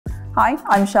Hi,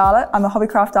 I'm Charlotte. I'm a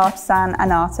hobbycraft artisan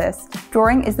and artist.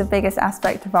 Drawing is the biggest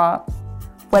aspect of art.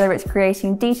 Whether it's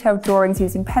creating detailed drawings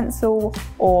using pencil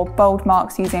or bold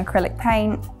marks using acrylic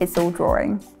paint, it's all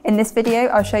drawing. In this video,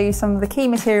 I'll show you some of the key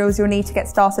materials you'll need to get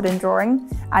started in drawing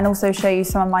and also show you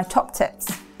some of my top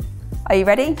tips. Are you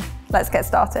ready? Let's get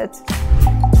started.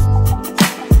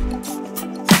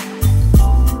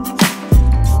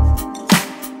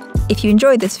 If you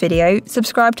enjoyed this video,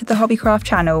 subscribe to the Hobbycraft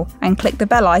channel and click the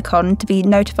bell icon to be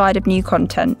notified of new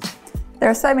content. There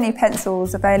are so many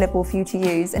pencils available for you to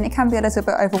use and it can be a little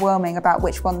bit overwhelming about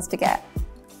which ones to get.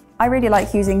 I really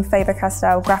like using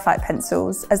Faber-Castell graphite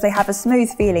pencils as they have a smooth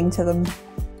feeling to them.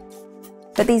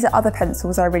 But these are other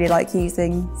pencils I really like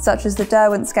using, such as the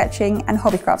Derwent sketching and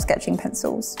Hobbycraft sketching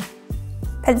pencils.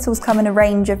 Pencils come in a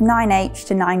range of 9H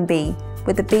to 9B,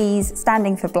 with the Bs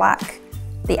standing for black,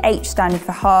 the H standing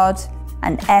for hard,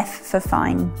 and F for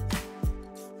fine.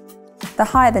 The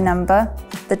higher the number,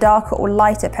 the darker or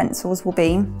lighter pencils will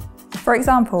be. For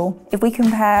example, if we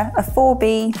compare a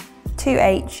 4B,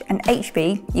 2H and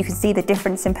HB, you can see the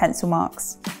difference in pencil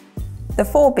marks. The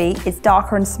 4B is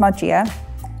darker and smudgier,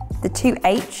 the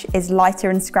 2H is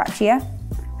lighter and scratchier,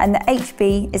 and the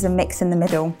HB is a mix in the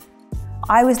middle.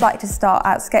 I always like to start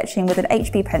out sketching with an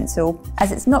HB pencil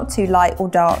as it's not too light or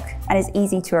dark and is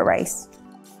easy to erase.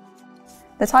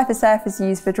 The type of surface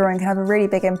used for drawing can have a really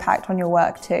big impact on your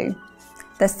work too.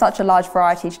 There's such a large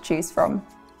variety to choose from.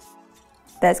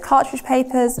 There's cartridge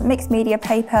papers, mixed media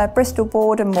paper, Bristol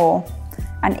board and more,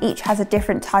 and each has a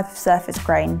different type of surface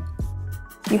grain.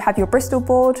 You have your Bristol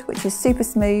board, which is super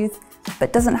smooth,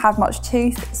 but doesn't have much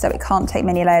tooth, so it can't take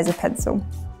many layers of pencil.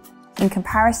 In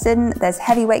comparison, there's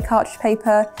heavyweight cartridge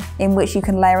paper, in which you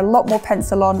can layer a lot more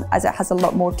pencil on as it has a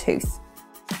lot more tooth.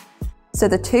 So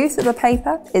the tooth of the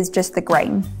paper is just the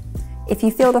grain. If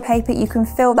you feel the paper, you can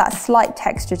feel that slight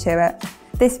texture to it.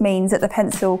 This means that the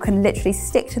pencil can literally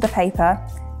stick to the paper,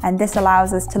 and this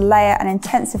allows us to layer and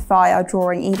intensify our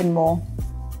drawing even more.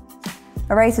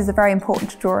 Erasers are very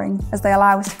important to drawing as they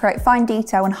allow us to create fine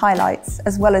detail and highlights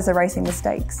as well as erasing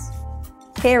mistakes.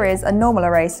 Here is a normal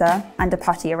eraser and a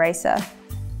putty eraser.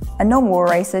 A normal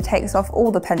eraser takes off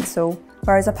all the pencil,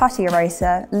 whereas a putty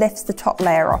eraser lifts the top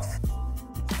layer off.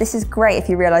 This is great if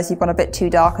you realise you've gone a bit too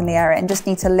dark in the area and just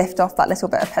need to lift off that little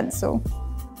bit of pencil.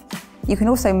 You can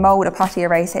also mould a putty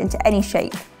eraser into any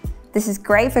shape. This is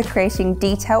great for creating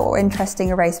detail or interesting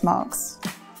erase marks.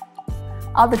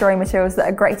 Other drawing materials that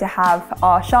are great to have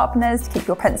are sharpeners to keep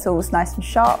your pencils nice and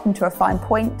sharp and to a fine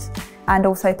point, and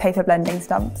also paper blending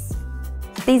stumps.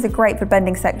 These are great for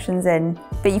blending sections in,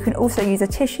 but you can also use a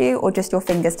tissue or just your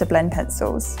fingers to blend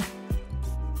pencils.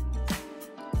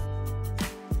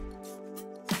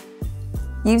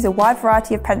 Use a wide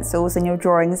variety of pencils in your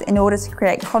drawings in order to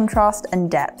create contrast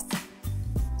and depth.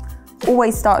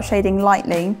 Always start shading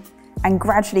lightly and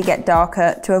gradually get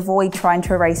darker to avoid trying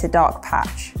to erase a dark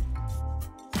patch.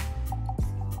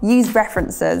 Use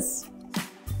references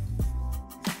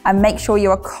and make sure you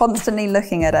are constantly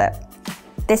looking at it.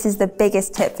 This is the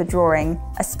biggest tip for drawing,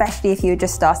 especially if you're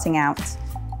just starting out.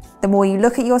 The more you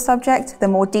look at your subject, the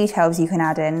more details you can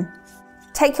add in.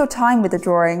 Take your time with the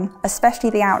drawing, especially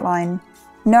the outline.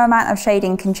 No amount of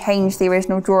shading can change the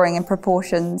original drawing in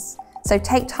proportions, so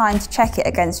take time to check it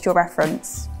against your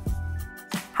reference.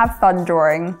 Have fun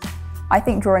drawing. I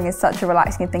think drawing is such a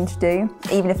relaxing thing to do,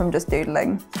 even if I'm just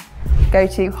doodling. Go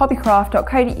to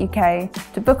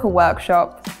hobbycraft.co.uk to book a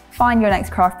workshop, find your next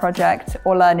craft project,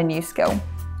 or learn a new skill.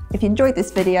 If you enjoyed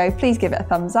this video, please give it a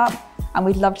thumbs up, and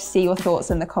we'd love to see your thoughts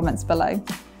in the comments below.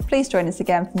 Please join us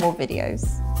again for more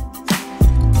videos.